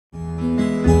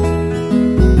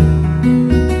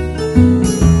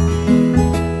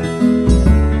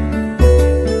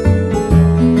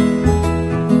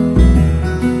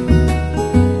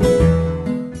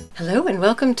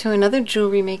to another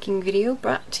jewelry making video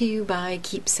brought to you by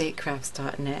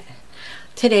keepsakecrafts.net.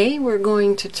 Today we're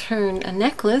going to turn a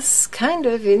necklace kind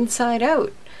of inside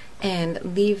out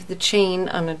and leave the chain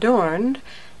unadorned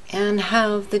and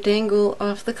have the dangle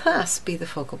off the clasp be the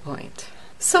focal point.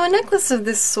 So a necklace of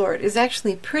this sort is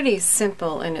actually pretty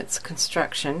simple in its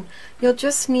construction. You'll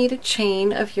just need a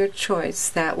chain of your choice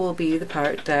that will be the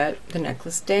part that the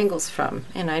necklace dangles from.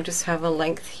 And I just have a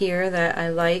length here that I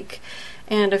like,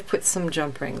 and I've put some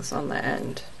jump rings on the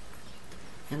end.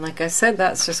 And like I said,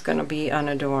 that's just going to be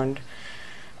unadorned.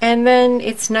 And then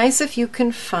it's nice if you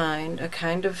can find a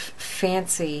kind of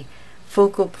fancy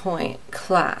focal point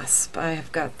clasp. I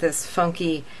have got this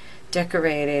funky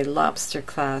decorated lobster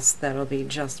clasp that'll be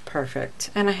just perfect,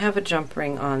 and I have a jump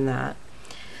ring on that.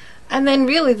 And then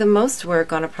really the most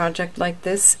work on a project like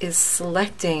this is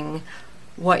selecting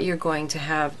what you're going to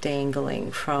have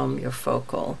dangling from your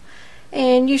focal,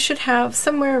 and you should have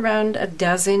somewhere around a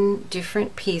dozen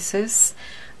different pieces.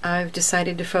 I've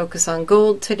decided to focus on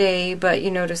gold today, but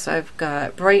you notice I've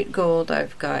got bright gold,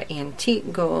 I've got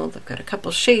antique gold, I've got a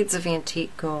couple shades of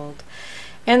antique gold.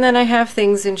 And then I have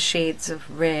things in shades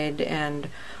of red and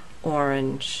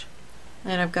orange.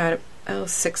 And I've got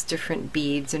 6 different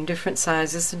beads in different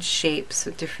sizes and shapes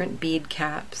with different bead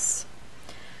caps.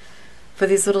 For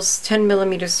these little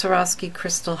 10mm Swarovski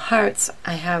crystal hearts,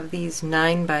 I have these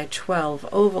 9x12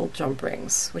 oval jump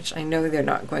rings, which I know they're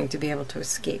not going to be able to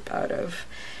escape out of.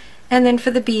 And then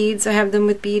for the beads, I have them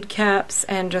with bead caps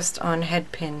and just on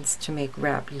head pins to make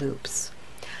wrapped loops.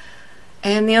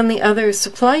 And the only other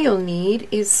supply you'll need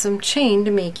is some chain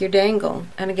to make your dangle.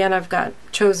 And again, I've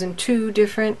chosen 2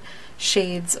 different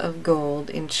shades of gold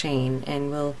in chain,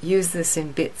 and we'll use this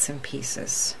in bits and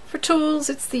pieces. For tools,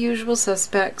 it's the usual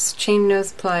suspects: chain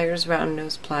nose pliers, round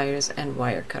nose pliers, and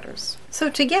wire cutters.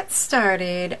 So to get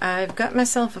started, I've got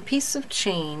myself a piece of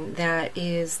chain that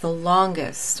is the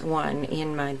longest one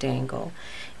in my dangle.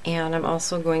 And I'm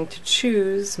also going to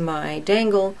choose my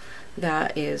dangle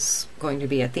that is going to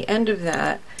be at the end of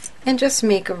that and just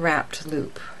make a wrapped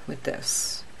loop with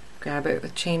this. Grab it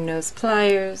with chain nose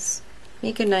pliers,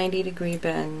 make a 90-degree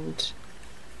bend,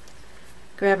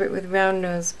 grab it with round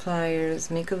nose pliers,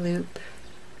 make a loop.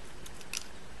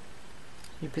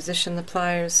 You position the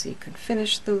pliers so you can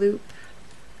finish the loop,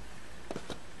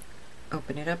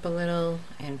 open it up a little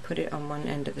and put it on one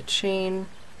end of the chain.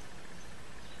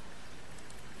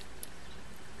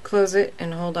 Close it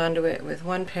and hold onto it with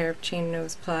 1 pair of chain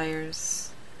nose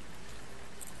pliers,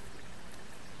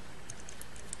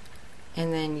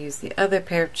 and then use the other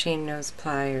pair of chain nose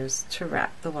pliers to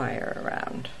wrap the wire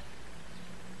around.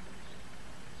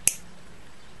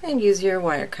 And use your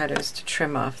wire cutters to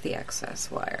trim off the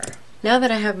excess wire. Now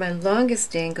that I have my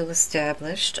longest dangle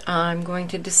established, I'm going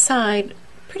to decide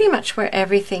pretty much where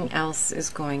everything else is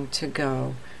going to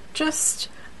go. Just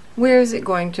where is it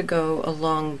going to go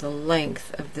along the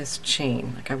length of this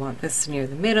chain? Like I want this near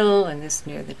the middle and this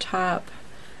near the top.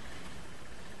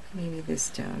 Maybe this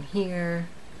down here.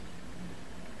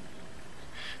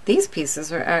 These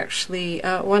pieces are actually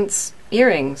once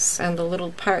earrings, and the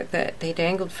little part that they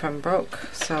dangled from broke.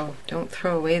 So don't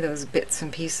throw away those bits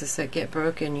and pieces that get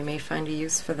broken. You may find a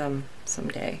use for them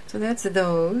someday. So that's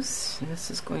those. And this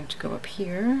is going to go up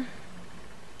here.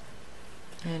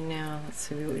 And now, let's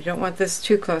see, we don't want this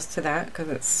too close to that because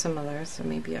it's similar, so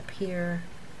maybe up here.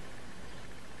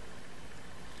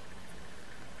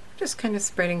 Just kind of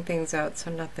spreading things out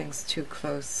so nothing's too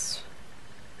close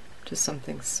to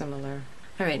something similar.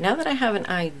 Alright, now that I have an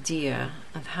idea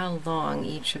of how long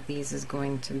each of these is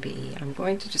going to be, I'm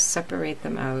going to just separate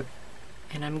them out,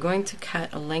 and I'm going to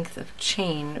cut a length of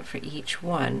chain for each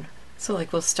one. So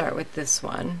like we'll start with this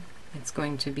one. It's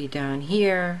going to be down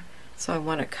here. So I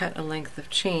want to cut a length of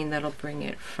chain that'll bring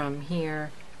it from here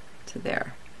to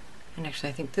there. And actually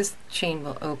I think this chain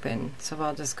will open, so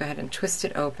I'll just go ahead and twist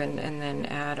it open and then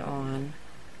add on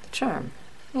the charm.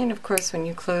 And of course when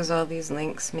you close all these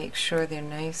links, make sure they're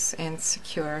nice and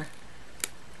secure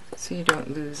so you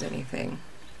don't lose anything.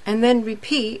 And then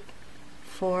repeat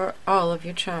for all of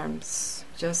your charms.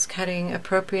 Just cutting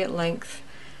appropriate length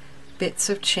bits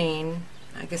of chain.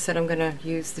 Like I said, I'm going to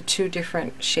use the 2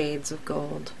 different shades of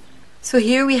gold. So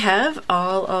here we have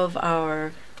all of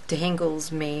our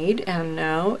dangles made, and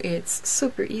now it's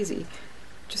super easy.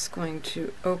 Just going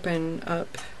to open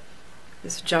up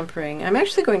this jump ring. I'm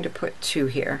actually going to put 2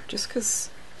 here, just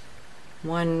because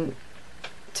one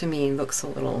to me looks a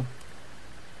little,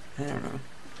 I don't know,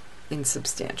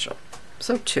 insubstantial.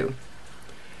 So 2.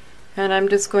 And I'm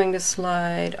just going to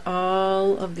slide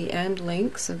all of the end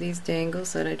links of these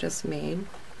dangles that I just made.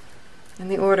 And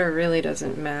the order really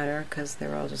doesn't matter because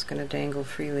they're all just going to dangle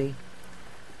freely.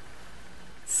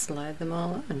 slide them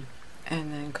all on.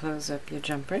 And then close up your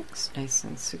jump rings nice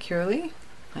and securely,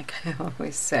 like I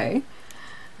always say.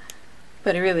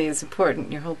 But it really is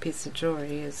important. Your whole piece of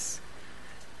jewelry is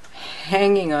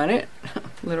hanging on it,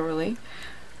 literally.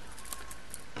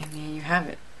 And there you have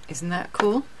it. Isn't that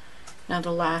cool? Now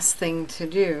the last thing to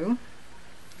do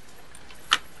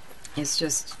is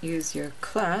just use your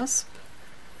clasp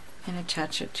and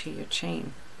attach it to your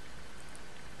chain.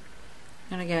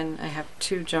 And again, I have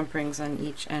 2 jump rings on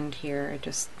each end here.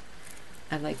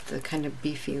 I like the kind of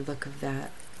beefy look of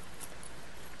that.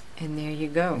 And there you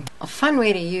go. A fun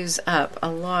way to use up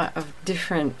a lot of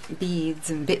different beads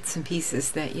and bits and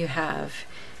pieces that you have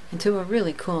into a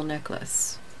really cool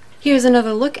necklace. Here's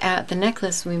another look at the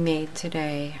necklace we made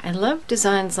today. I love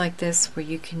designs like this where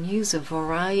you can use a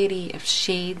variety of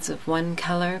shades of one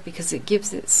color because it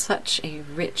gives it such a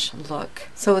rich look.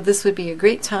 So this would be a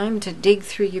great time to dig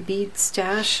through your bead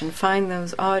stash and find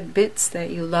those odd bits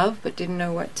that you love but didn't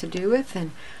know what to do with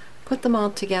and put them all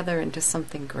together into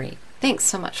something great. Thanks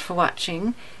so much for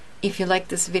watching. If you like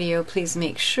this video, please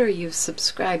make sure you've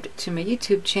subscribed to my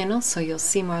YouTube channel so you'll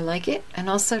see more like it, and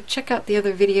also check out the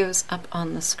other videos up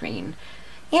on the screen.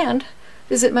 And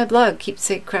visit my blog,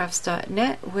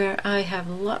 keepsakecrafts.net, where I have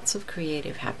lots of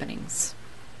creative happenings.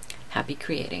 Happy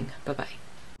creating.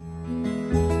 Bye-bye.